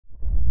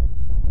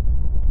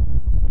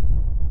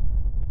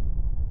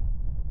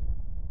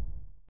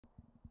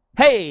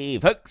Hey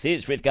folks,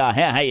 it's Frithgar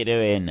here, how you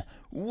doing?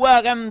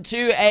 Welcome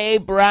to a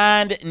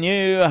brand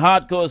new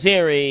hardcore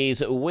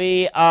series.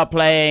 We are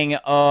playing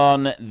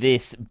on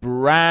this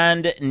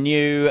brand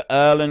new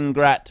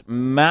Erlengrat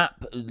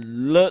map.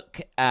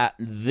 Look at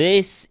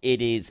this,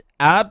 it is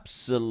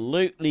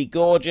absolutely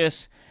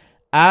gorgeous,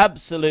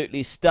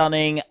 absolutely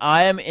stunning.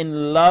 I am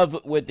in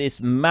love with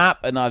this map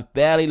and I've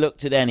barely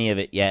looked at any of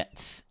it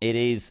yet. It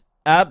is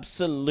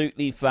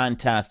absolutely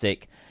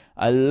fantastic.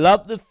 I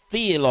love the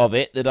feel of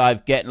it that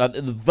I've get, like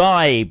the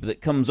vibe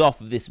that comes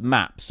off of this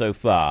map so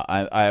far.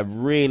 I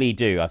really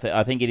do.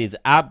 I think it is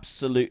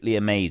absolutely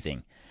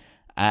amazing.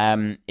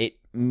 It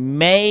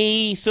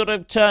may sort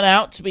of turn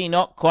out to be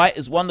not quite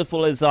as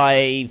wonderful as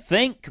I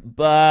think,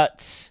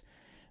 but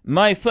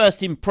my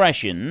first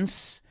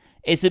impressions,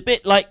 it's a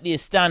bit like the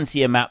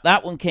Estancia map.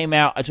 That one came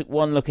out, I took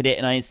one look at it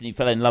and I instantly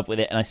fell in love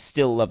with it, and I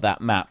still love that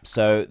map.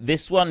 So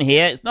this one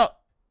here, it's not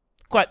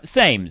quite the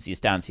same as the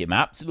Estancia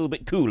map. It's a little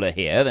bit cooler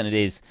here than it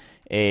is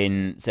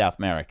in South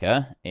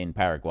America, in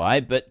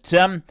Paraguay. But,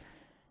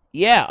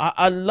 yeah,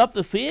 I love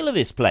the feel of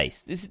this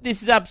place.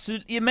 This is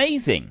absolutely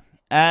amazing.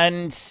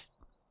 And,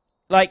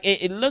 like,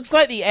 it looks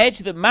like the edge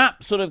of the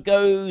map sort of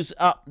goes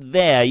up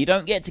there. You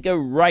don't get to go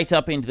right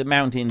up into the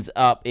mountains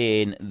up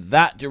in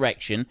that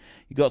direction.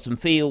 You've got some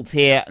fields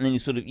here, and then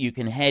you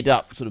can head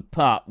up, sort of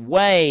part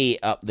way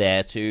up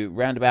there to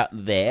round about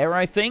there,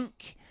 I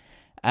think.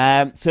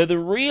 So the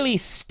really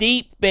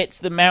steep bits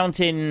of the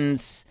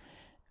mountains,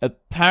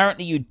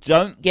 apparently you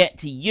don't get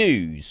to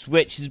use,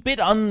 which is a bit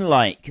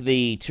unlike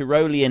the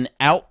Tyrolean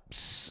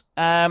Alps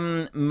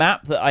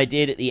map that I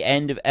did at the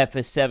end of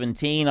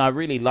FS19. I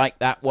really like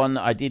that one.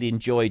 I did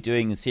enjoy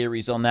doing the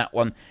series on that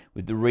one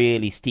with the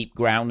really steep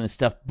ground and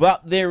stuff,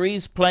 but there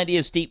is plenty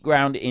of steep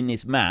ground in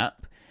this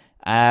map.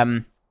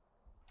 I'm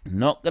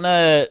not going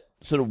to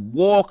sort of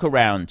walk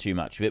around too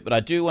much of it, but I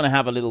do want to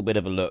have a little bit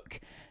of a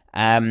look.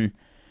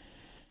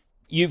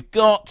 You've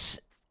got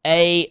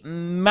a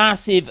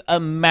massive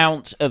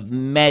amount of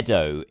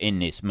meadow in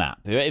this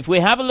map. If we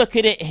have a look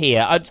at it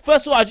here,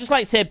 first of all, I'd just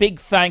like to say a big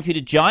thank you to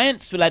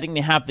Giants for letting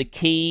me have the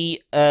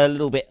key a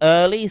little bit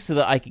early so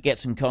that I could get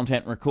some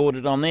content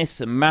recorded on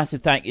this. A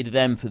massive thank you to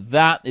them for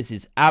that. This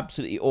is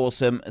absolutely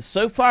awesome.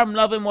 So far, I'm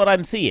loving what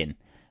I'm seeing.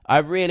 I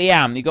really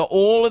am. You got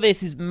all of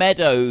this is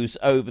meadows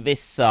over this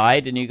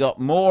side, and you got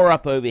more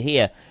up over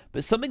here.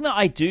 But something that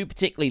I do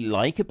particularly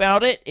like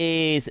about it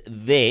is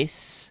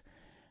this.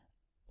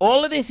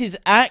 All of this is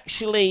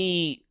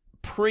actually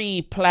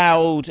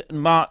pre-plowed,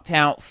 marked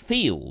out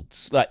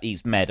fields, like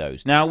these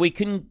meadows. Now, we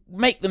can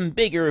make them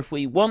bigger if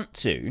we want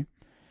to,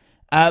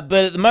 but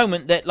at the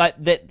moment,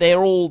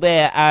 they're all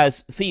there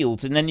as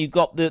fields, and then you've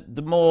got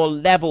the more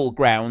level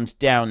ground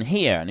down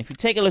here. And if you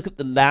take a look at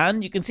the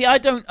land, you can see I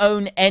don't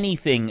own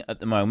anything at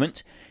the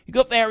moment. You've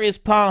got various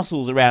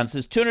parcels around, so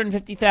there's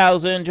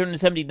 250,000,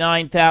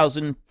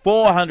 279,000,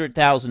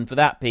 400,000 for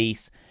that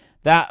piece.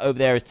 That over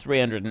there is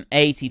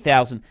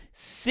 380,000,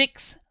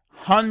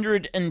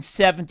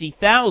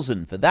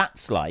 670,000 for that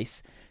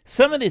slice.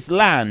 Some of this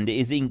land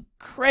is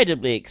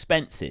incredibly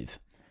expensive,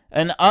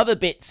 and other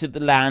bits of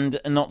the land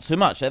are not so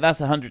much. So that's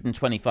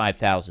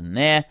 125,000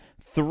 there,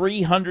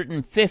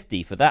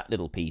 350 for that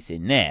little piece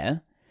in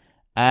there.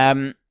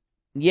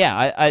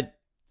 Yeah,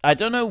 I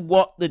don't know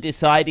what the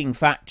deciding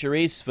factor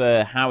is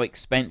for how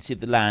expensive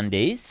the land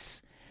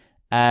is.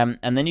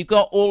 And then you've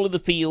got all of the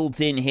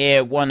fields in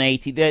here,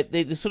 180.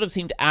 They sort of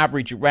seem to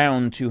average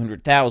around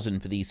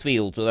 200,000 for these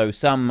fields, although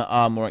some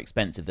are more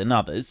expensive than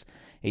others.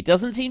 It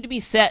doesn't seem to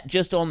be set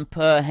just on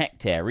per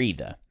hectare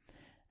either,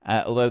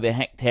 although the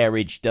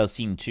hectareage does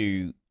seem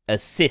to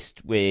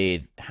assist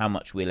with how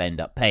much we'll end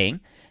up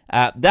paying.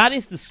 That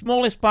is the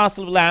smallest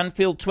parcel of land,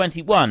 field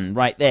 21,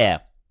 right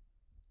there.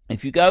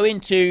 If you go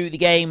into the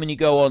game and you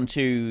go on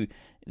to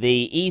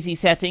the easy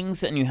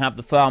settings and you have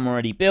the farm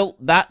already built,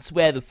 that's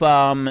where the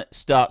farm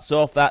starts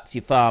off. That's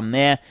your farm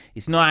there.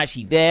 It's not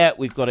actually there.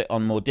 We've got it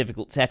on more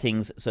difficult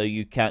settings, so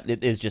you can't,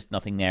 there's just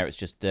nothing there. It's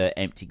just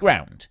empty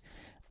ground.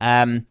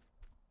 I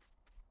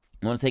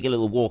want to take a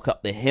little walk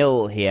up the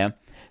hill here.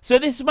 So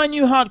this is my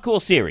new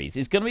hardcore series.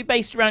 It's going to be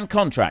based around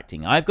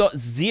contracting. I've got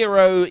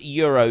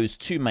 €0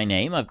 to my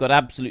name. I've got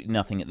absolutely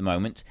nothing at the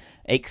moment,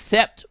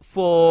 except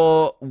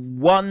for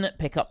one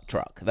pickup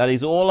truck. That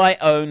is all I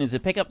own is a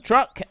pickup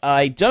truck.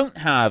 I don't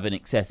have an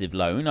excessive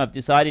loan. I've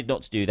decided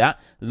not to do that.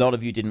 A lot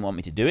of you didn't want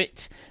me to do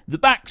it. The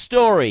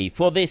backstory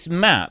for this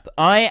map.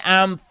 I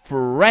am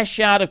fresh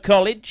out of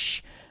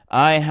college.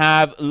 I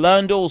have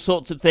learned all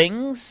sorts of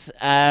things.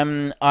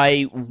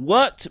 I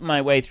worked my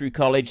way through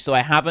college, so I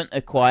haven't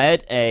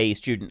acquired a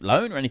student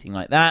loan or anything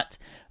like that.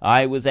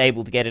 I was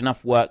able to get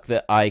enough work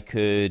that I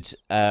could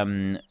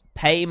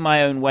pay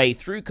my own way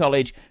through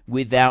college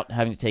without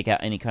having to take out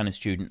any kind of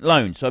student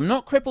loan. So I'm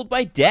not crippled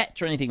by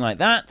debt or anything like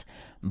that,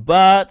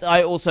 but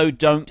I also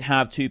don't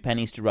have two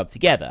pennies to rub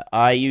together.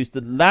 I used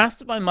the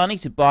last of my money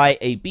to buy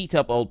a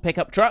beat-up old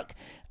pickup truck,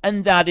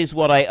 and that is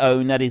what I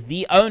own. That is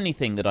the only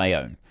thing that I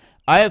own.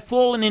 I have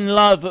fallen in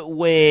love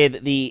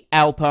with the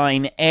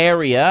Alpine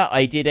area.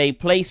 I did a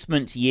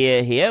placement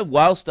year here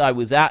whilst I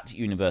was at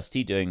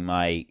university doing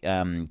my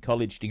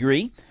college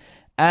degree.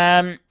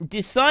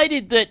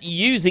 Decided that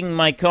using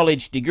my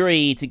college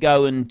degree to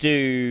go and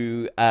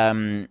do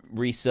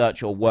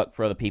research or work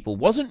for other people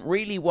wasn't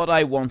really what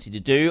I wanted to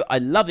do. I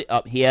love it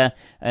up here,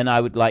 and I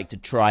would like to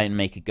try and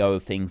make a go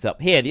of things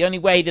up here. The only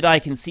way that I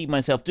can see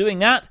myself doing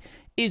that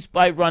is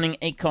by running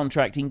a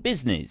contracting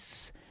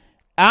business.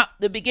 At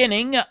the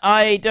beginning,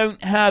 I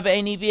don't have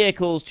any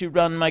vehicles to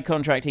run my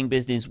contracting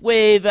business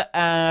with.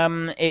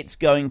 It's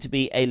going to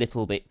be a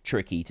little bit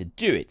tricky to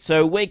do it.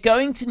 So we're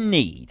going to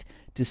need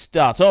to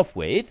start off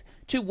with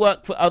to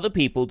work for other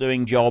people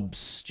doing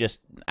jobs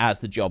just as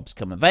the jobs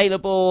come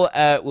available.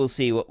 We'll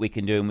see what we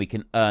can do, and we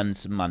can earn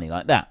some money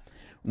like that.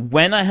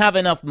 When I have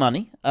enough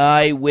money,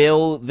 I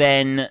will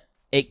then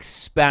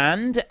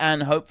expand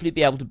and hopefully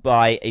be able to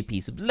buy a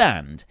piece of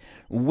land.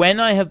 When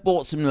I have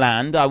bought some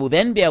land, I will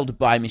then be able to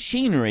buy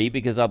machinery,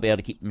 because I'll be able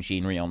to keep the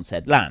machinery on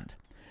said land.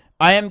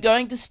 I am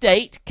going to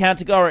state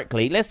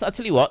categorically, I'll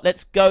tell you what,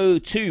 let's go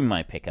to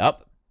my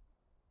pickup.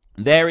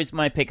 There is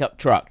my pickup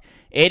truck.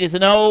 It is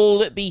an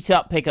old,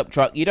 beat-up pickup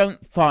truck. You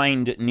don't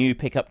find new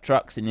pickup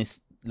trucks in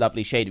this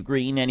lovely shade of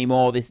green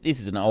anymore. This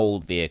is an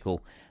old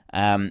vehicle.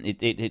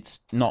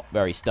 It's not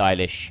very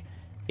stylish.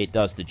 It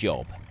does the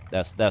job.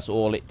 That's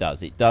all it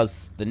does. It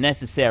does the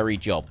necessary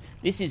job.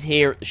 This is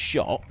here at the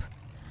shop.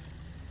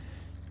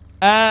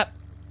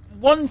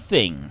 One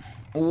thing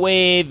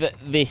with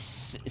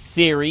this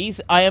series,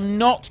 I am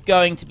not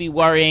going to be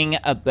worrying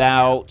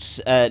about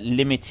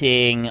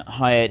limiting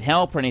hired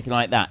help or anything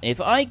like that. If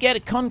I get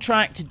a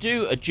contract to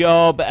do a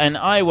job and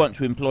I want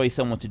to employ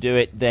someone to do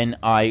it, then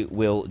I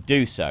will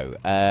do so.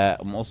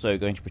 I'm also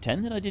going to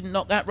pretend that I didn't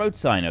knock that road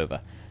sign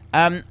over.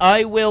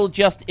 I will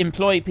just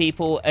employ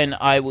people, and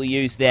I will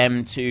use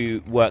them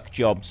to work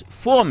jobs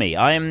for me.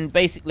 I'm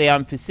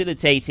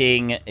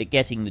facilitating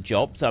getting the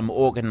jobs. I'm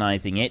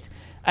organizing it.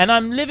 And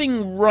I'm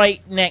living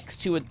right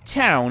next to a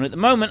town. At the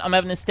moment, I'm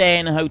having to stay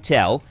in a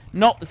hotel.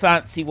 Not the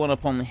fancy one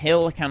up on the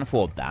hill. I can't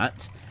afford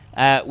that.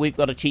 We've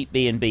got a cheap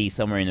B&B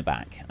somewhere in the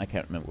back. I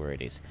can't remember where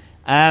it is.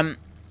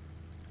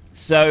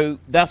 So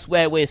that's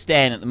where we're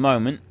staying at the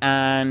moment.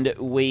 And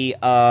we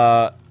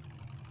are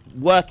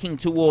working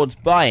towards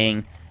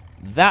buying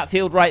that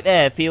field right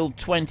there, field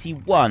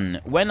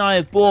 21. When I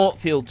have bought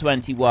field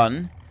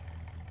 21,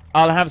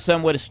 I'll have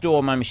somewhere to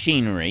store my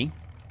machinery.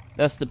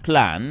 That's the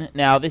plan.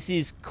 Now, this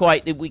is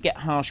we get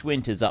harsh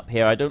winters up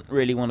here. I don't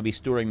really want to be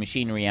storing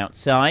machinery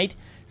outside,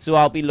 so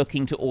I'll be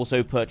looking to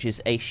also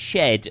purchase a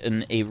shed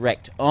and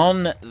erect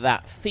on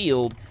that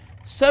field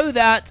so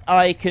that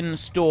I can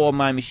store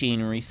my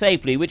machinery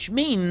safely, which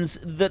means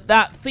that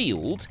that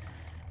field,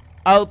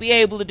 I'll be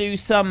able to do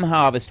some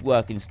harvest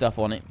work and stuff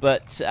on it,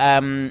 but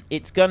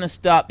it's going to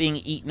start being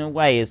eaten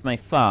away as my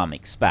farm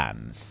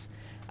expands.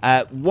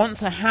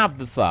 Once I have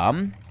the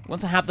farm,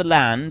 once I have the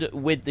land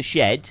with the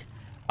shed,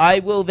 I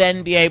will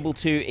then be able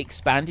to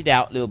expand it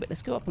out a little bit.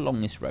 Let's go up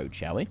along this road,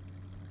 shall we?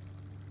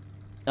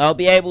 I'll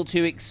be able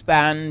to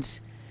expand.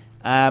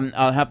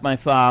 I'll have my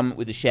farm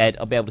with the shed.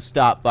 I'll be able to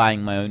start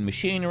buying my own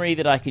machinery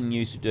that I can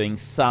use for doing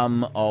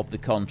some of the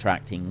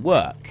contracting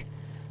work.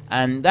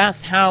 And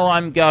that's how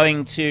I'm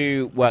going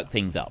to work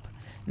things up.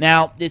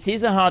 Now, this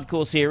is a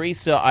hardcore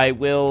series, so I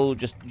will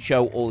just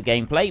show all the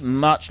gameplay,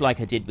 much like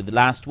I did with the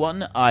last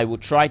one. I will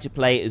try to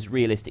play as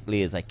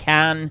realistically as I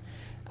can.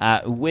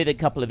 With a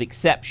couple of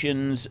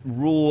exceptions.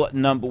 Rule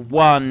number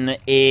 1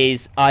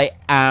 is I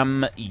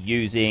am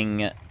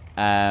using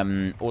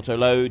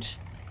autoload.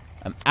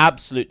 I'm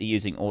absolutely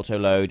using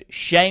autoload.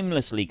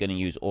 Shamelessly going to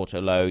use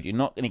autoload. You're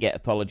not going to get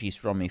apologies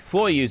from me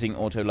for using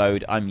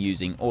autoload. I'm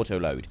using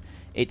autoload.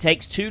 It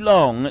takes too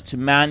long to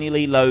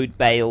manually load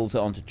bales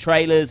onto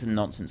trailers and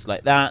nonsense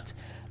like that.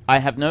 I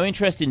have no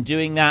interest in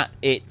doing that.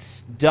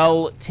 It's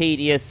dull,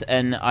 tedious,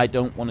 and I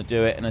don't want to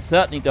do it. And I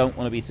certainly don't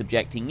want to be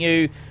subjecting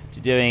you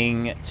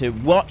to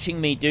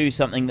watching me do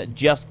something that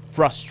just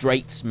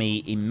frustrates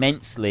me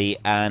immensely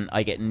and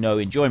I get no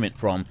enjoyment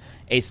from.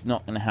 It's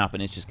not going to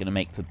happen. It's just going to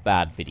make for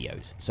bad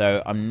videos.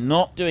 So I'm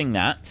not doing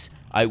that.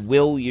 I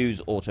will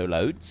use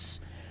autoloads.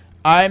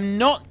 I'm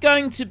not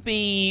going to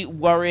be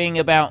worrying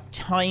about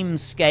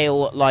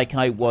timescale like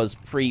I was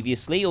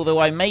previously, although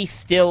I may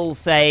still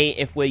say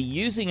if we're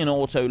using an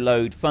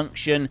autoload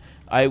function,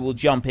 I will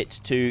jump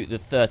it to the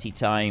 30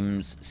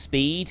 times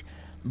speed.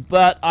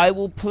 But I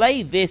will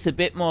play this a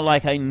bit more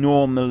like I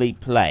normally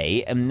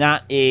play, and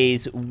that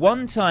is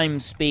 1 time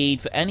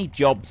speed for any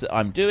jobs that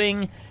I'm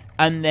doing,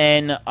 and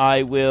then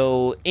I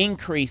will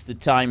increase the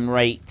time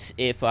rate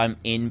if I'm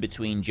in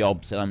between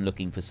jobs and I'm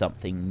looking for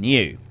something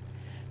new.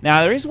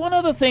 Now, there is one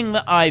other thing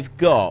that I've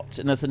got,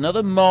 and that's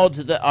another mod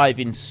that I've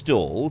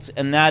installed,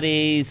 and that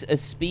is a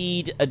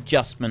speed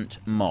adjustment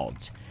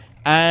mod.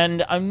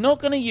 And I'm not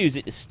going to use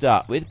it to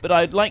start with, but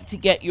I'd like to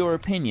get your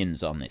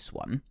opinions on this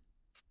one.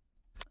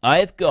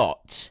 I've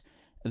got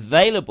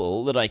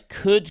available that I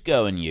could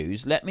go and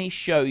use. Let me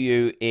show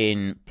you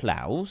in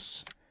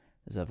plows,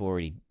 as I've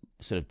already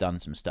sort of done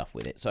some stuff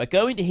with it. So I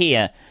go into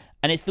here,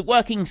 and it's the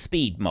working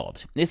speed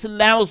mod. This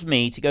allows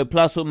me to go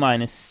plus or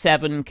minus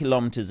 7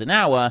 kilometers an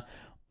hour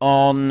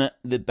on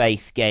the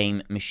base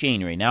game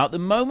machinery. Now, at the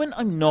moment,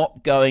 I'm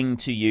not going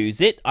to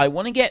use it. I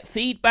want to get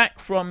feedback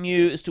from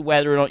you as to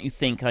whether or not you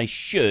think I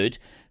should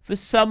for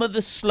some of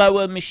the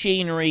slower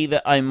machinery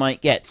that I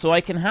might get. So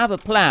I can have a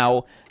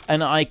plow,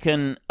 and I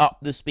can up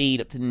the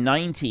speed up to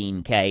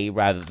 19k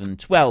rather than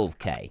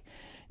 12k.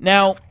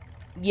 Now,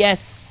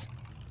 yes,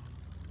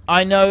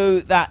 I know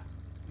that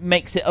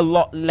makes it a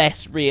lot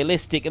less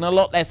realistic and a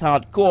lot less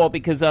hardcore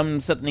because I'm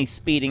suddenly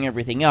speeding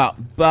everything up,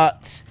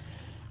 but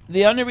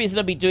the only reason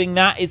I'll be doing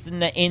that is in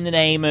the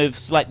name of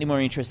slightly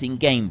more interesting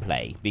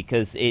gameplay,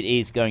 because it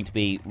is going to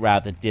be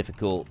rather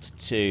difficult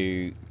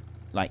to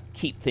like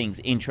keep things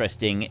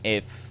interesting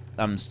if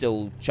I'm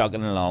still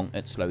chugging along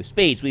at slow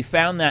speeds. We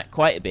found that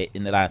quite a bit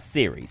in the last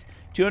series.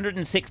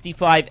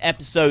 265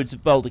 episodes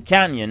of Boulder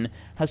Canyon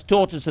has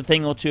taught us a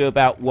thing or two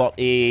about what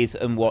is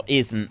and what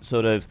isn't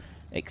sort of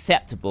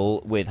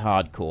acceptable with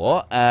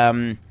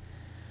hardcore.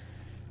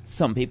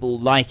 Some people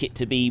like it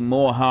to be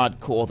more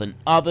hardcore than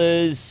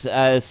others.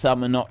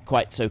 Some are not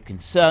quite so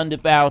concerned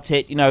about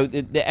it. You know,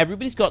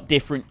 everybody's got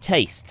different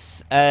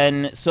tastes.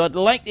 And so I'd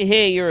like to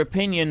hear your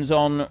opinions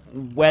on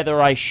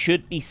whether I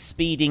should be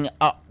speeding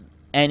up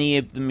any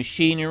of the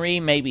machinery,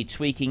 maybe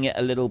tweaking it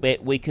a little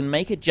bit. We can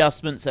make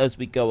adjustments as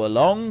we go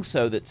along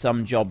so that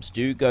some jobs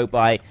do go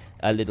by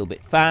a little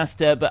bit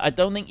faster, but I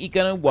don't think you're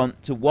going to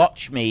want to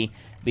watch me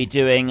be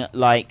doing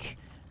like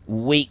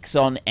weeks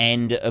on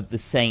end of the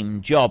same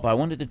job. I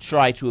wanted to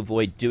try to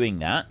avoid doing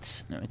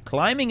that. Now,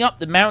 climbing up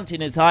the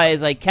mountain as high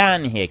as I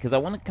can here because I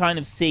want to kind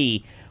of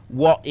see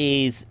what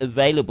is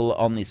available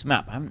on this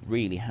map. I haven't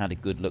really had a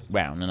good look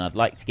round, and I'd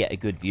like to get a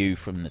good view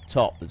from the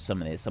top of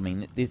some of this. I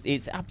mean,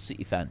 it's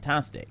absolutely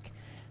fantastic.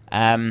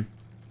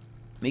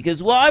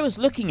 Because what I was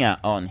looking at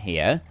on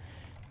here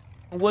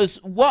was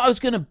what I was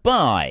going to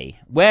buy,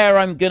 where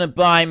I'm going to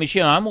buy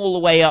machine. I'm all the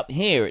way up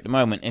here at the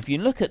moment. If you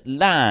look at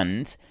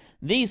land,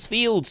 these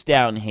fields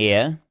down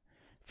here,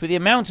 for the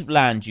amount of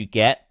land you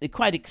get, they're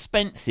quite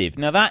expensive.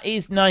 Now, that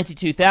is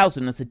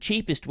 92,000. That's the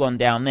cheapest one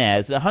down there.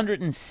 There's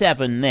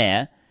 107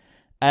 there.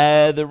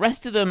 The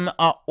rest of them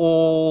are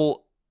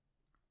all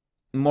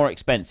more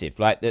expensive.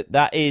 Like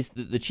that is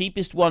the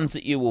cheapest ones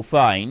that you will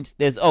find.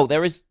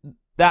 There is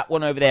that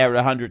one over there at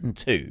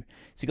 102.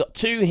 So you've got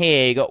 2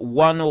 here, you've got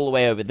 1 all the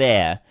way over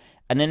there.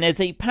 And then there's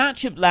a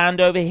patch of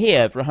land over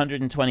here for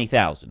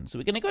 120,000. So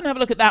we're going to go and have a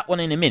look at that one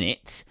in a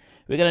minute.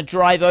 We're going to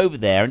drive over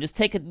there and just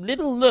take a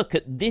little look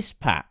at this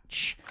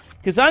patch.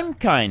 Because I'm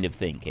kind of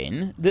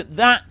thinking that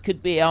that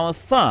could be our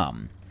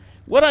farm.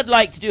 What I'd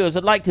like to do is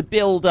I'd like to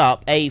build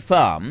up a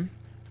farm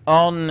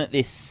on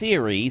this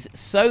series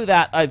so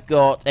that I've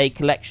got a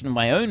collection of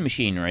my own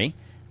machinery,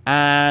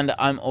 and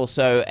I'm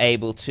also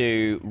able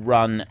to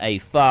run a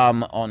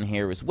farm on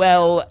here as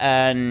well,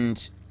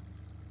 and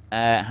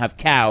have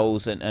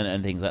cows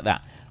and things like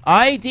that.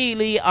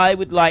 Ideally, I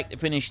would like to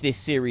finish this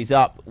series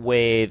up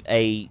with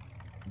a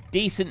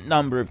decent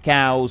number of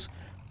cows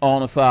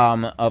on a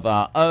farm of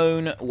our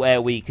own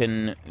where we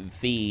can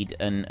feed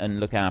and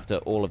look after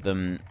all of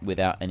them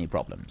without any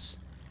problems.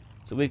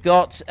 So we've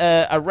got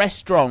a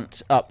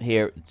restaurant up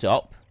here at the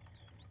top.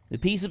 The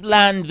piece of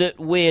land that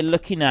we're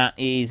looking at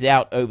is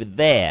out over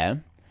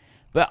there.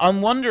 But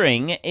I'm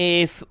wondering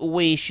if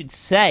we should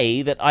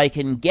say that I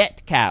can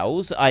get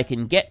cows, I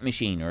can get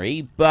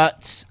machinery,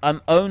 but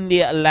I'm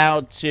only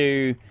allowed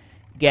to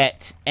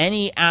get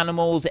any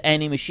animals,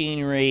 any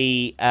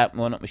machinery,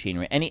 well, not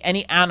machinery,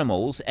 any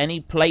animals,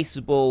 any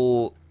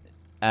placeable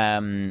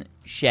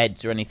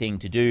sheds or anything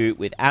to do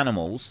with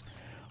animals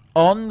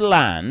on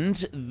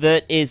land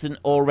that isn't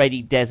already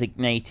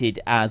designated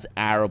as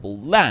arable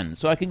land.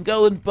 So I can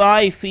go and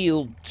buy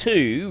field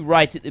 2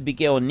 right at the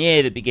beginning or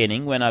near the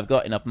beginning when I've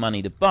got enough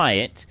money to buy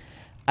it,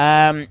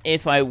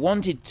 if I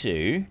wanted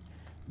to.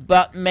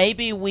 But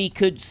maybe we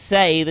could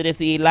say that if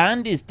the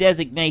land is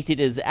designated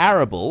as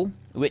arable,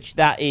 which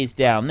that is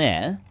down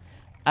there,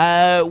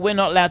 we're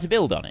not allowed to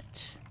build on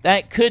it.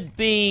 That could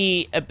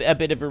be a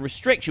bit of a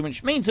restriction,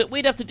 which means that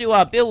we'd have to do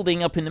our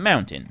building up in the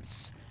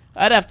mountains.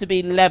 I'd have to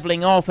be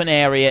leveling off an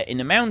area in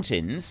the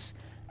mountains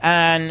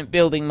and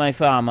building my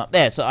farm up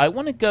there. So I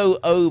want to go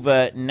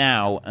over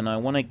now, and I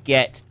want to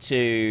get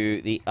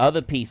to the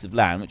other piece of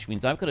land, which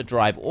means I've got to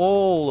drive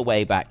all the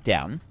way back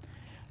down.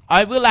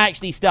 I will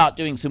actually start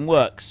doing some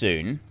work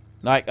soon.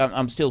 Like,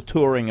 I'm still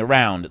touring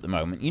around at the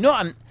moment. You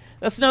know,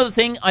 that's another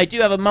thing. I do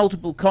have a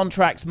multiple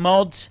contracts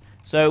mod,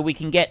 so we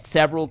can get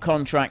several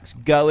contracts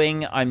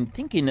going. I'm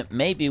thinking that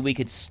maybe we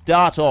could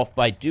start off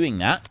by doing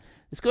that.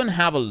 Let's go and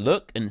have a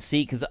look and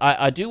see, because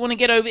I do want to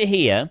get over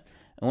here.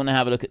 I want to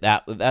have a look at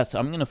that.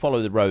 I'm going to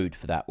follow the road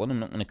for that one. I'm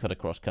not going to cut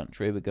across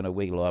country. We're going to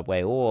wiggle our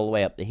way all the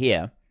way up to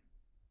here.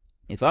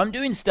 If I'm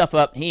doing stuff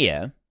up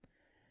here,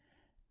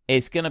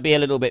 it's going to be a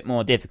little bit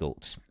more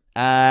difficult.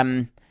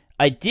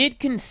 I did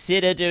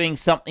consider doing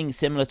something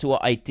similar to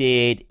what I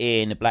did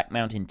in the Black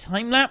Mountain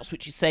time-lapse,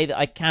 which is say that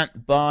I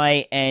can't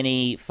buy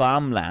any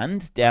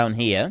farmland down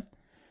here.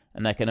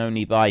 and I can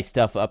only buy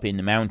stuff up in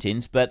the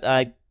mountains, but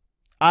I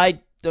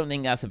don't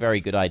think that's a very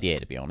good idea,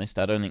 to be honest.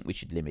 I don't think we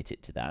should limit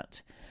it to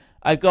that.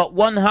 I've got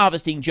one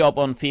harvesting job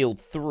on field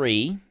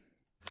 3,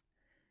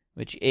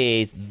 which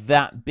is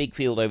that big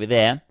field over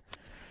there.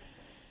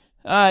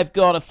 I've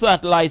got a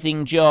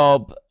fertilizing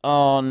job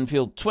on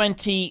field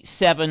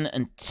 27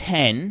 and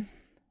 10.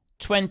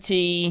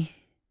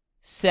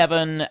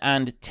 27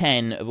 and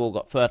 10 have all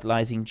got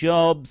fertilizing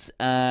jobs,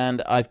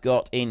 and I've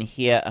got in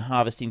here a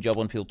harvesting job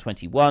on field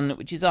 21,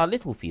 which is our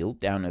little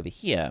field down over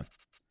here.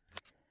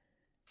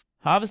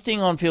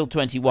 Harvesting on field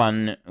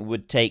 21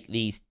 would take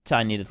these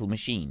tiny little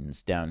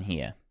machines down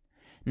here.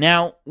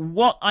 Now,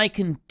 what I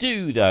can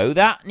do, though,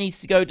 that needs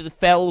to go to the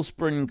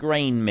Felsbrunn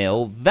grain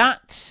mill.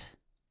 That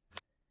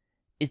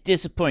is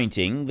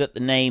disappointing that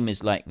the name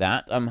is like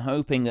that. I'm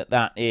hoping that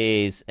that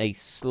is a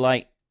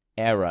slight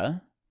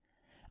error.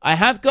 I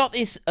have got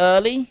this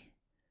early. I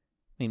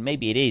mean,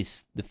 maybe it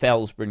is the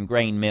Felsbrunn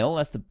grain mill.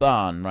 That's the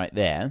barn right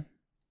there.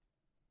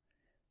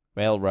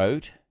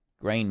 Railroad,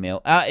 grain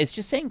mill. It's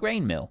just saying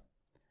grain mill.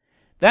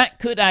 That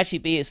could actually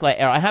be a slight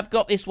error. I have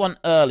got this one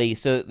early,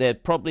 so there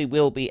probably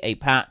will be a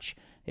patch.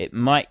 It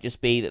might just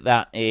be that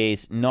that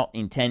is not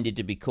intended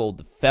to be called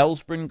the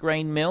Felsbrunn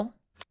grain mill.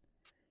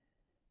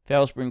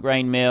 Felsbrunn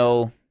grain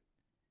mill,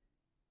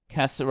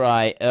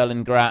 Kasserai,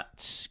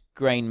 Erlengrat,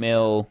 grain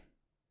mill.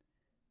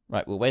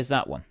 Right, well, where's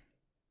that one?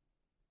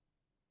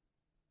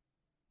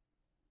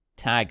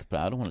 Tag,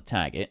 I don't want to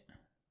tag it.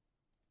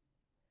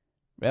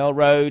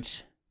 Railroad,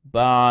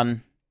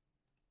 barn,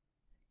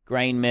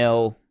 grain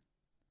mill,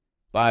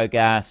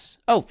 biogas.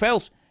 Oh,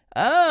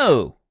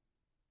 Oh!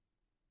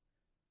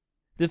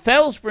 The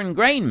Felsbrunn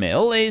grain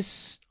mill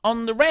is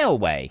on the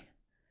railway.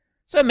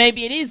 So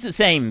maybe it is the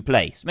same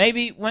place.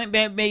 Maybe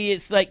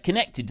it's like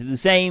connected to the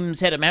same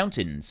set of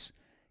mountains.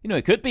 You know,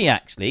 it could be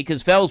actually,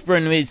 because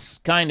Felsbrunn is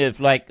kind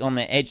of like on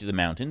the edge of the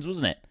mountains,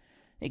 wasn't it?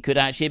 It could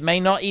actually, it may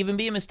not even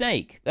be a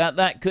mistake.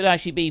 That could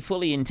actually be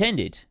fully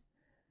intended.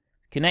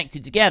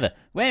 Connected together.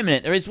 Wait a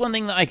minute, there is one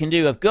thing that I can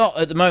do. I've got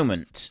at the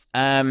moment,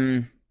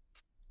 I've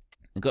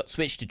got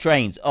switch to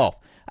trains off.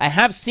 I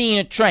have seen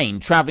a train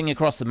traveling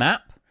across the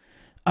map.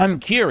 I'm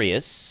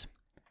curious.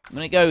 I'm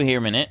going to go here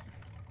a minute.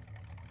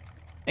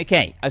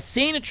 Okay, I've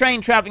seen a train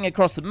traveling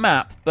across the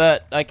map,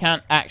 but I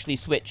can't actually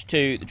switch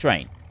to the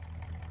train.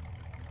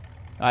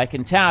 I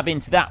can tab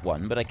into that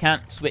one, but I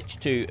can't switch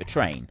to a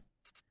train.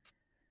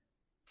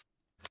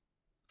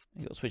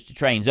 I've got to switch to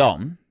trains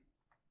on.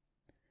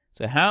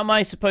 So how am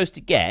I supposed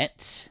to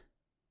get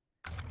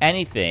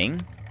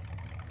anything?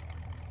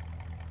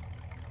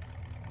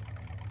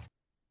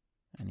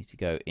 I need to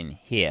go in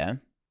here.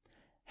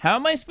 How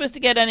am I supposed to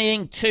get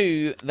anything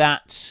to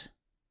that?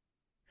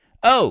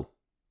 Oh!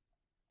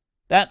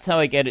 That's how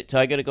I get it to.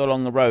 I got to go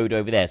along the road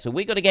over there. So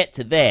we got to get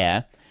to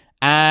there.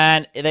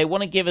 And they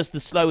want to give us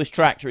the slowest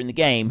tractor in the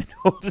game in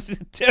order to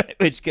do it,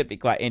 which could be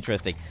quite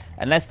interesting.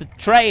 Unless the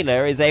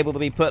trailer is able to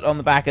be put on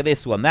the back of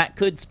this one. That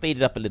could speed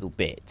it up a little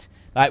bit.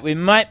 Like, we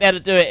might be able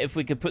to do it if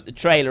we could put the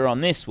trailer on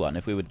this one,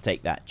 if we were to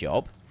take that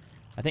job.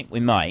 I think we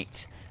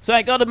might. So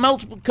I got a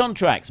multiple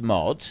contracts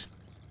mod,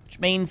 which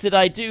means that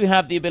I do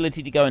have the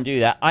ability to go and do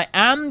that. I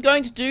am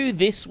going to do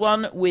this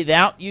one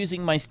without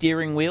using my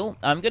steering wheel.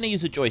 I'm going to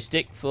use a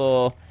joystick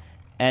for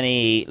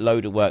any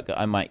loader work that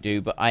I might do,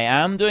 but I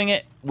am doing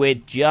it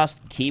with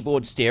just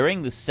keyboard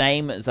steering, the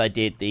same as I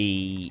did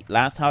the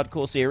last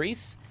hardcore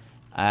series.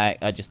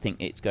 I just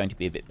think it's going to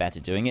be a bit better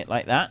doing it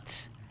like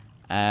that.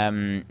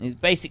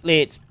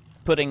 It's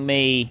putting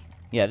me...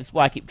 Yeah, that's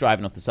why I keep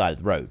driving off the side of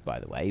the road, by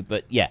the way.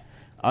 But yeah,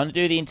 I'm going to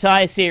do the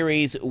entire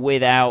series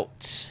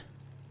without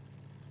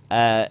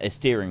a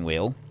steering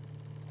wheel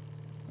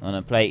on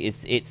a play.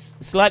 It's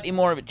slightly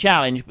more of a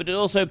challenge, but it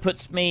also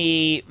puts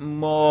me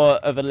more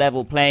of a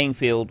level playing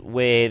field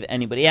with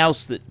anybody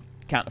else that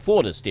can't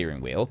afford a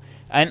steering wheel.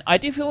 And I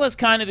do feel that's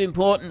kind of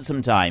important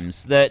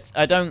sometimes, that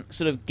I don't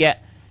sort of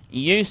get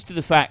used to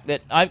the fact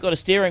that I've got a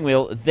steering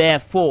wheel,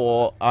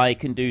 therefore I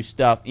can do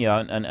stuff, you know,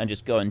 and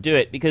just go and do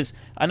it. Because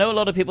I know a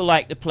lot of people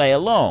like to play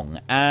along,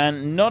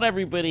 and not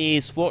everybody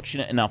is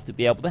fortunate enough to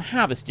be able to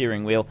have a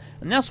steering wheel.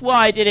 And that's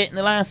why I did it in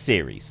the last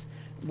series,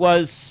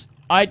 was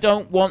I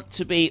don't want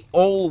to be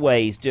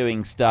always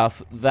doing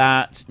stuff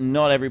that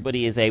not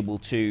everybody is able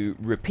to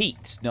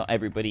repeat, not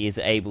everybody is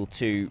able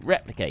to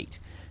replicate.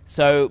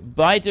 So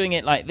by doing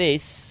it like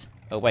this...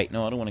 Oh wait,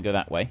 no, I don't want to go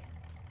that way.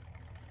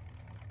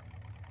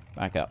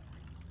 Back up.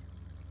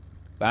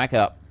 Back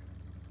up.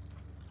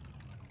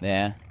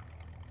 There.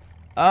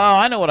 Oh,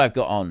 I know what I've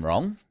got on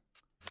wrong.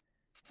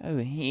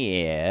 Over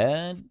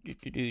here.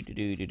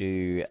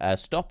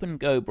 Stop and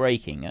go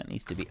braking. That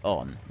needs to be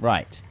on.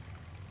 Right.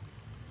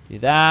 Do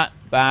that.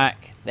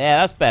 Back. There,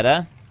 that's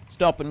better.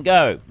 Stop and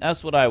go.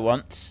 That's what I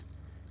want.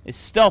 It's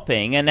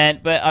stopping, and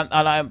then... But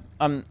I'm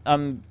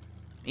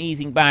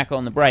easing back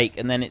on the brake,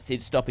 and then it's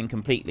stopping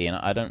completely, and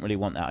I don't really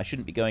want that. I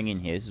shouldn't be going in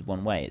here. This is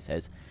one way, it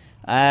says.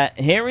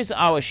 Here is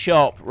our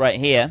shop right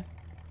here.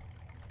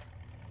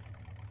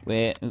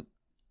 Where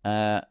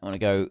I want to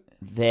go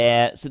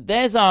there. So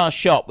there's our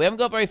shop. We haven't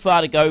got very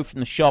far to go from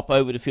the shop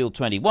over to field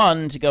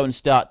 21 to go and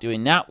start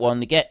doing that one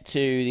to get to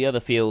the other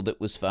field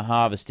that was for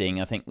harvesting.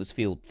 I think was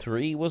field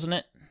 3, wasn't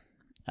it?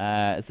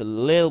 It's a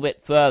little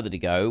bit further to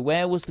go.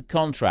 Where was the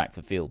contract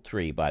for field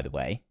 3, by the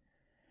way?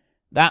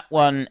 That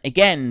one,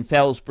 again,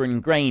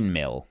 Felsbrunn Grain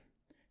Mill.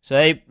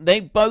 So they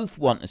both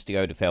want us to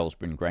go to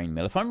Felsbrunn Grain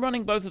Mill. If I'm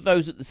running both of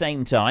those at the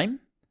same time,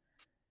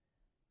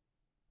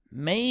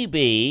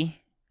 maybe...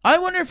 I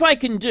wonder if I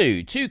can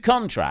do 2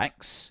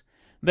 contracts,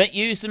 but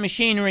use the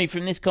machinery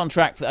from this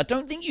contract. I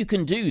don't think you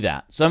can do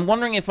that. So I'm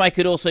wondering if I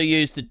could also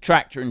use the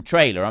tractor and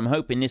trailer. I'm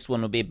hoping this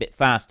one will be a bit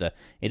faster.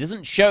 It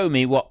doesn't show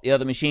me what the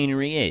other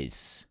machinery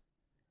is.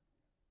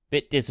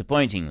 Bit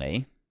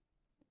disappointingly.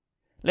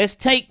 Let's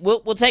take... We'll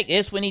take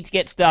this. We need to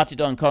get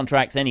started on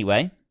contracts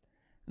anyway.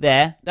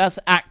 There. That's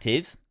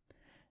active.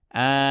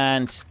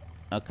 And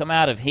I'll come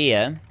out of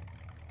here.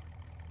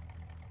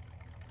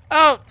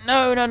 Oh,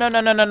 no, no, no,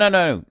 no, no, no, no,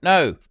 no,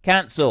 no,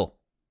 cancel.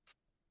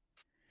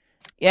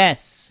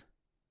 Yes.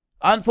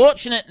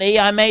 Unfortunately,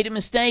 I made a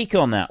mistake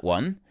on that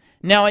one.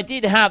 Now, I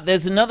did have,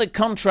 there's another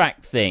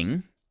contract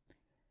thing,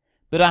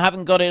 but I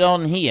haven't got it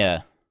on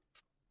here.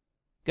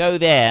 Go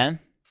there.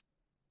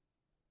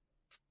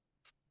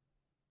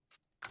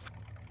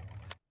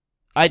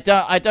 I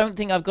don't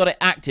think I've got it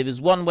active. There's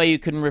one way you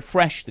can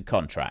refresh the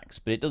contracts,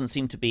 but it doesn't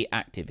seem to be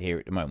active here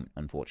at the moment,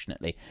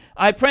 unfortunately.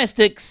 I pressed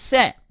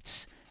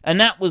accept. And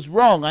that was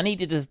wrong. I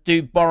needed to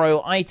do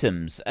borrow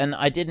items, and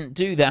I didn't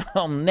do that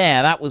on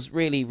there. That was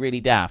really, really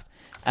daft.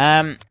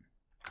 I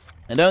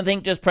don't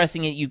think just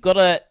pressing it... You've got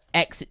to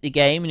exit the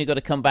game, and you've got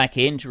to come back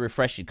in to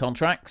refresh your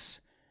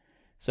contracts.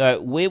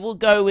 So we will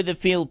go with the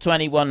field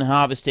 21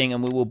 harvesting,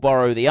 and we will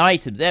borrow the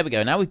items. There we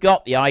go. Now we've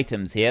got the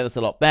items here. That's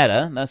a lot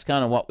better. That's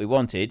kind of what we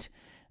wanted.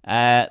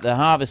 The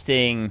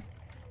harvesting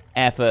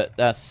effort,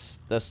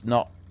 that's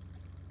not...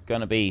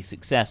 going to be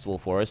successful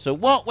for us. So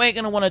what we're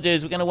going to want to do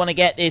is we're going to want to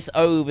get this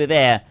over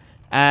there,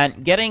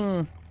 and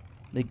getting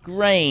the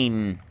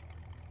grain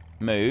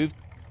moved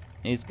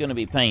is going to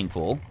be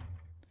painful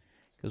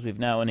because we've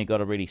now only got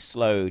a really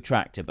slow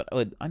tractor, but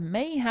I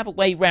may have a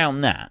way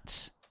round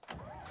that.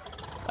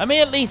 I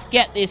may at least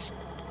get this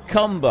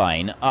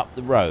combine up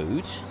the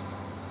road,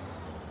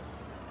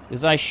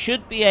 because I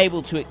should be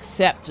able to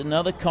accept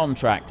another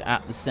contract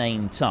at the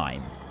same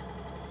time.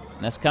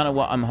 And that's kind of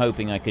what I'm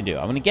hoping I can do.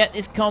 I'm going to get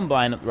this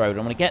combine up the road.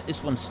 I'm going to get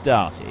this one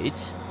started.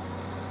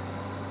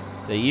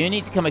 So you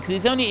need to come...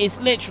 Because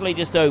it's literally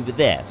just over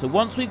there. So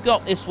once we've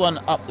got this one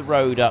up the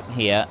road up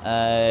here...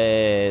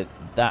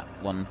 that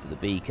one for the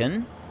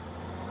beacon.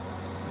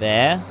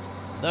 There.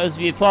 Those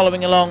of you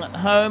following along at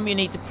home, you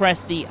need to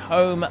press the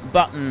home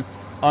button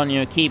on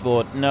your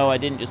keyboard. No, I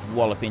didn't just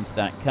wallop into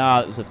that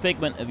car. It was a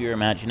figment of your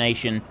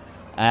imagination.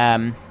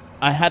 I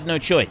had no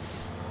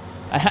choice.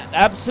 I had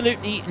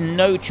absolutely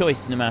no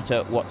choice in the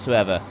matter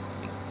whatsoever.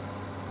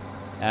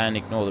 And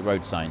ignore the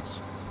road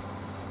signs.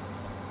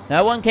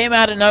 That one came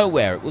out of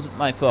nowhere. It wasn't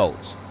my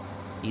fault.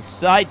 He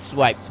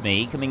sideswiped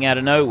me coming out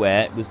of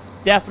nowhere. It was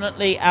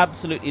definitely,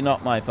 absolutely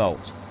not my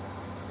fault.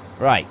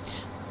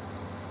 Right.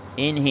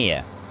 In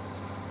here.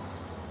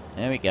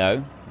 There we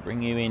go.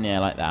 Bring you in there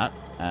like that.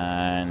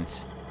 And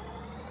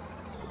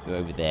go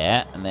over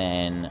there. And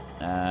then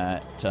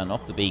turn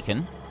off the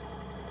beacon.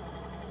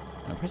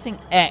 I'm pressing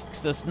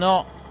X. That's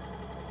not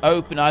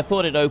open. I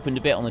thought it opened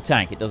a bit on the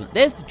tank. It doesn't.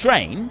 There's the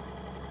train.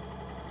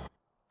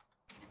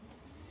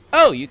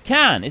 Oh, you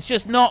can. It's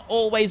just not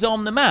always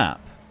on the map.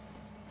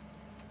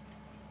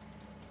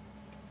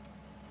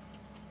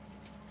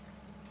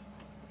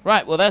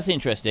 Right, well, that's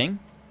interesting.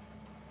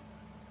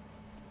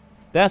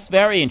 That's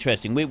very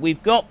interesting.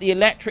 We've got the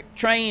electric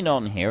train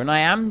on here, and I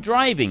am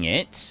driving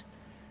it.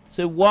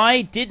 So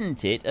why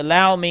didn't it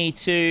allow me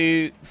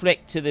to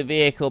flick to the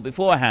vehicle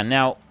beforehand?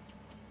 Now...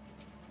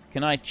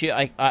 Can I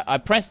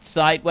pressed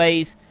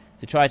sideways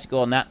to try to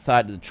go on that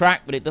side of the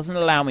track, but it doesn't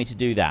allow me to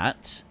do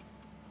that.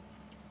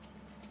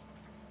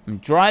 I'm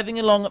driving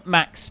along at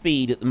max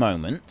speed at the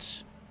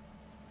moment,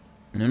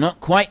 and I'm not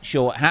quite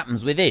sure what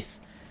happens with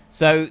this.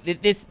 So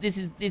this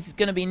is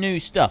going to be new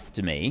stuff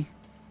to me.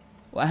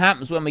 What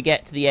happens when we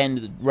get to the end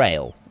of the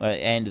rail,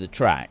 end of the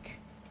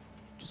track?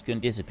 Just going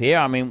to disappear.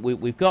 I mean,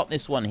 we've got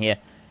this one here.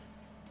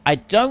 I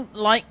don't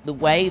like the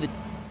way that...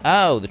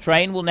 Oh, the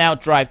train will now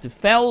drive to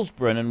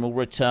Felsbrunn and will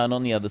return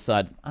on the other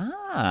side.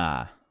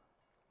 Ah.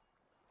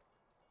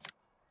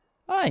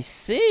 I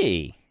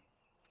see.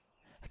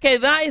 Okay,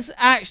 that is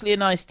actually a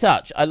nice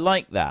touch. I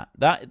like that.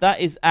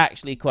 That is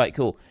actually quite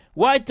cool.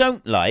 What I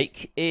don't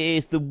like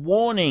is the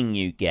warning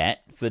you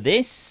get for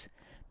this.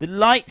 The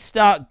lights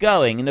start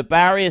going and the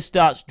barrier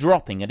starts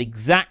dropping at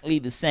exactly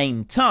the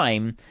same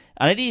time.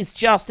 And it is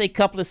just a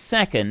couple of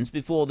seconds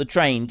before the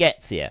train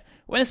gets here.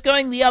 When it's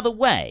going the other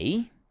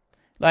way...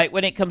 Like,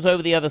 when it comes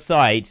over the other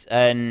side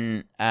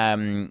and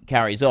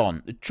carries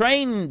on, the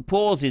train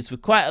pauses for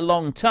quite a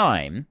long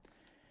time.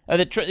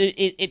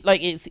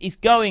 It's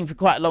going for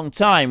quite a long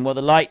time while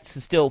the lights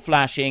are still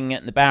flashing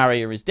and the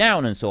barrier is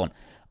down and so on.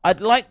 I'd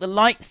like the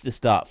lights to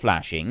start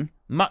flashing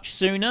much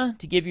sooner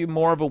to give you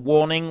more of a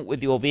warning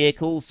with your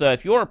vehicle. So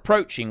if you're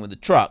approaching with a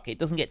truck, it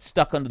doesn't get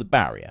stuck under the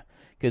barrier.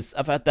 Because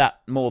I've had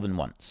that more than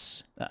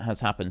once. That has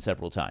happened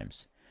several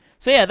times.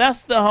 So yeah,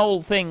 that's the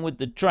whole thing with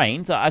the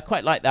trains. I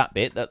quite like that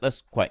bit.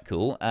 That's quite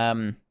cool.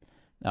 Now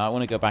I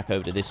want to go back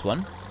over to this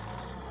one.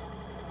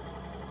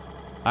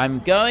 I'm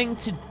going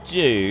to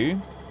do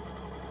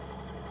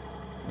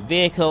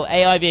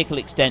AI vehicle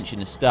extension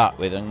to start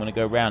with. I'm going to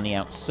go around the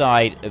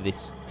outside of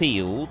this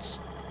field.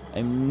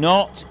 I'm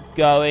not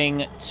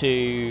going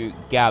to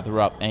gather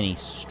up any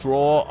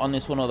straw on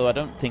this one, although I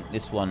don't think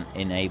this one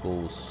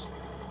enables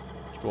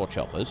straw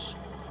choppers.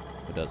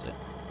 Or does it?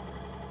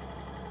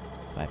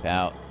 Pipe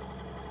out.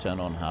 Turn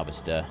on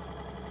harvester.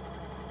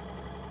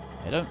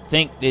 I don't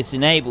think this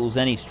enables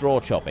any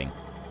straw chopping.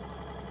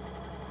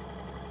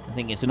 I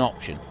think it's an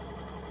option.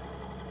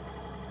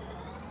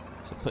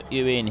 So put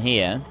you in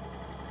here.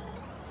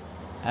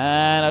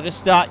 And I'll just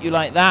start you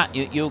like that.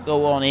 You'll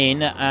go on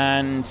in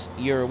and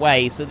you're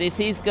away. So this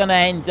is going to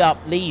end up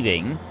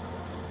leaving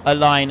a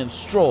line of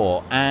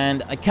straw.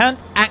 And I can't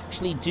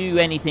actually do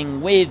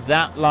anything with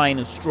that line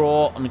of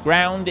straw on the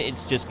ground.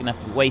 It's just going to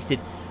have to be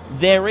wasted.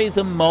 There is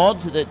a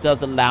mod that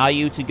does allow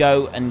you to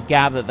go and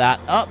gather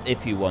that up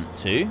if you want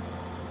to.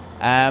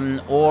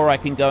 Or I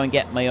can go and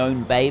get my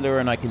own baler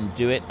and I can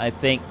do it, I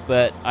think.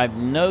 But I've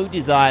no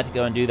desire to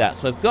go and do that.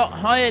 So I've got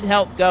hired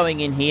help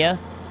going in here.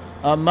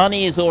 Our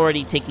money is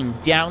already ticking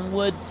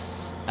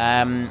downwards.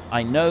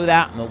 I know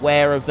that. I'm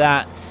aware of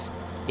that.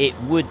 It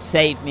would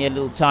save me a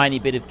little tiny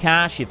bit of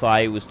cash if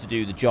I was to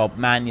do the job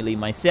manually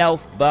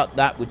myself, but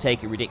that would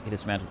take a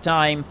ridiculous amount of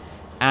time.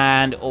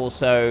 And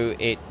also,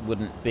 it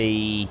wouldn't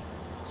be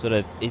sort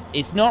of...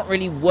 It's not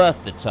really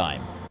worth the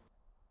time.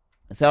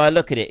 So I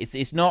look at it.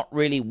 It's not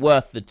really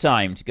worth the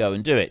time to go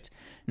and do it.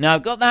 Now,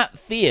 I've got that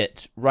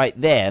Fiat right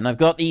there, and I've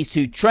got these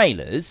two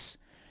trailers.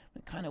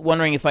 I'm kind of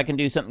wondering if I can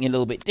do something a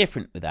little bit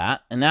different with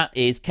that, and that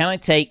is, can I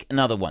take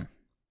another one?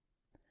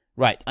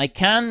 Right, I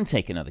can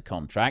take another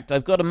contract.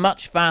 I've got a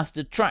much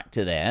faster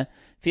tractor there,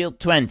 field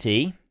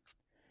 20.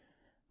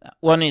 That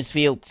one is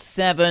field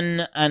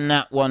 7, and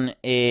that one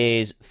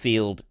is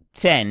field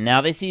 10.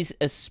 Now, this is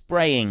a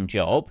spraying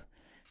job,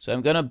 so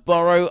I'm going to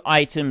borrow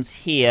items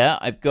here.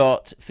 I've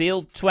got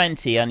field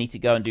 20. I need to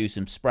go and do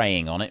some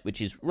spraying on it,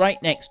 which is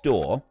right next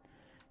door,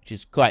 which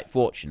is quite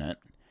fortunate.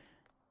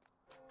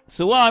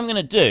 So what I'm going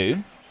to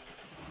do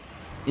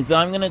is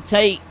I'm going to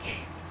take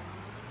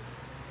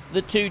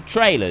the two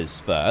trailers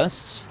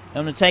first.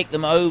 I'm going to take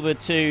them over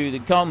to the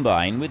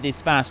combine with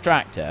this fast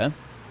tractor.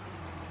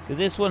 Because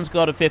this one's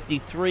got a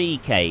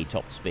 53k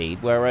top speed,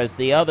 whereas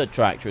the other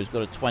tractor has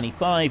got a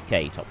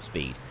 25k top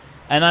speed.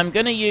 And I'm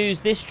going to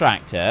use this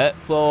tractor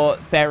for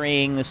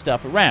ferrying the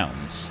stuff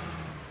around.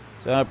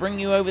 So I'll bring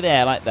you over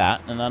there like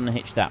that and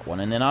unhitch that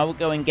one. And then I will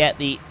go and get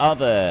the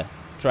other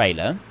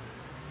trailer.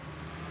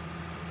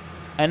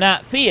 And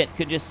that Fiat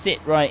could just sit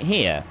right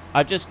here.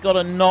 I've just got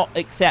to not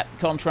accept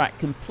contract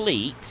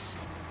complete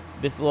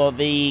before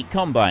the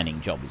combining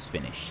job is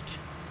finished.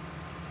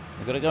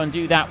 I've got to go and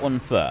do that one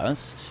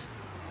first.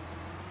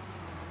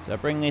 So I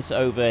bring this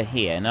over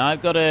here. Now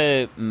I've got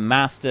to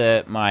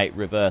master my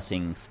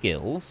reversing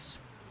skills.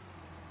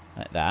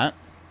 Like that.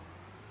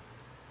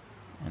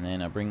 And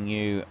then I bring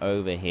you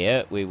over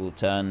here. We will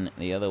turn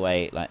the other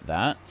way like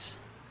that.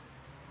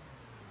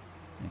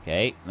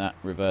 Okay, that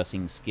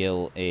reversing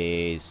skill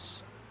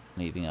is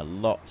leaving a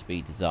lot to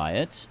be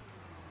desired. So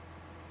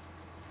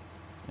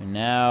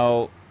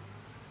now,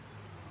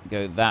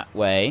 go that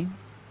way.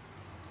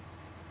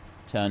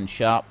 Turn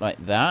sharp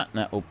like that. And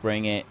that will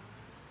bring it...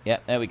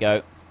 Yep, there we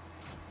go.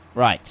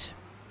 Right.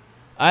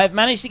 I've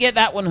managed to get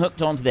that one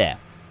hooked onto there.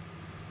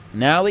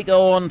 Now we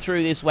go on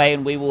through this way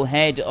and we will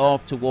head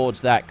off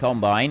towards that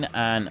combine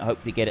and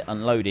hopefully get it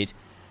unloaded.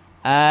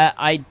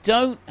 I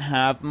don't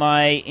have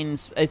my...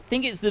 I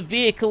think it's the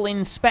Vehicle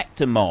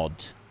Inspector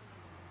mod.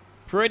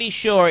 Pretty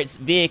sure it's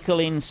Vehicle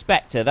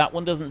Inspector. That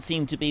one doesn't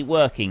seem to be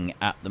working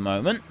at the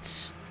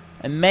moment.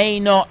 I may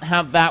not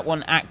have that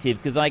one active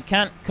because I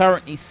can't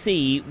currently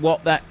see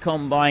what that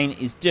combine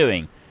is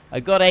doing.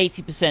 I've got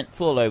 80%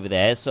 full over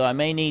there, so I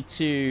may need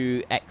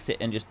to exit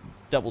and just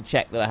double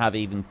check that I have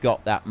even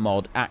got that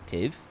mod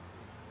active.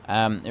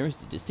 There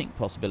is a distinct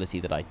possibility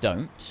that I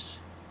don't.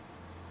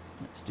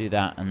 Let's do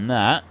that and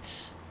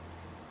that.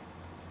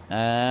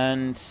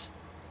 And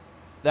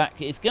that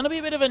it's going to be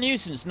a bit of a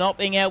nuisance not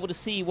being able to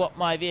see what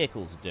my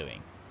vehicles are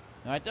doing.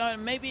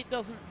 Maybe it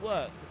doesn't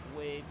work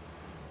with...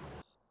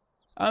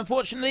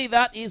 Unfortunately,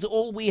 that is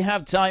all we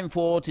have time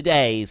for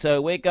today.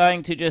 So we're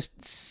going to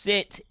just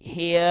sit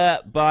here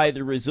by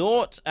the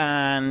resort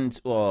and...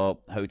 or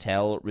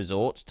hotel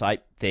resort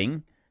type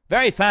thing.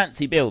 Very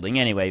fancy building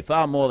anyway,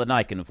 far more than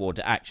I can afford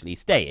to actually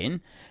stay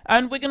in.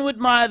 And we're going to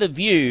admire the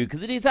view,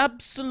 because it is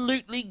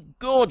absolutely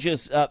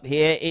gorgeous up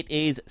here. It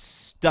is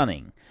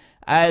stunning.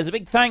 As a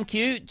big thank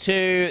you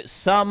to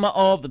some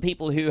of the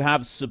people who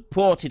have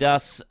supported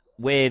us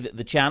with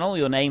the channel.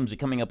 Your names are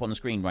coming up on the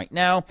screen right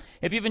now.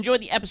 If you've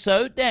enjoyed the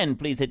episode, then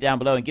please hit down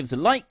below and give us a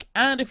like.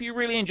 And if you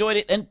really enjoyed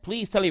it, then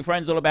please tell your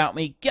friends all about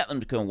me. Get them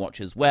to come and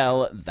watch as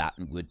well. That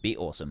would be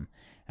awesome.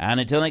 And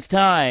until next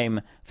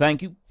time,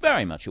 thank you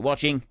very much for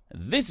watching.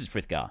 This is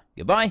Frithgar.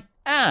 Goodbye,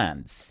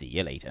 and see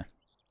you later.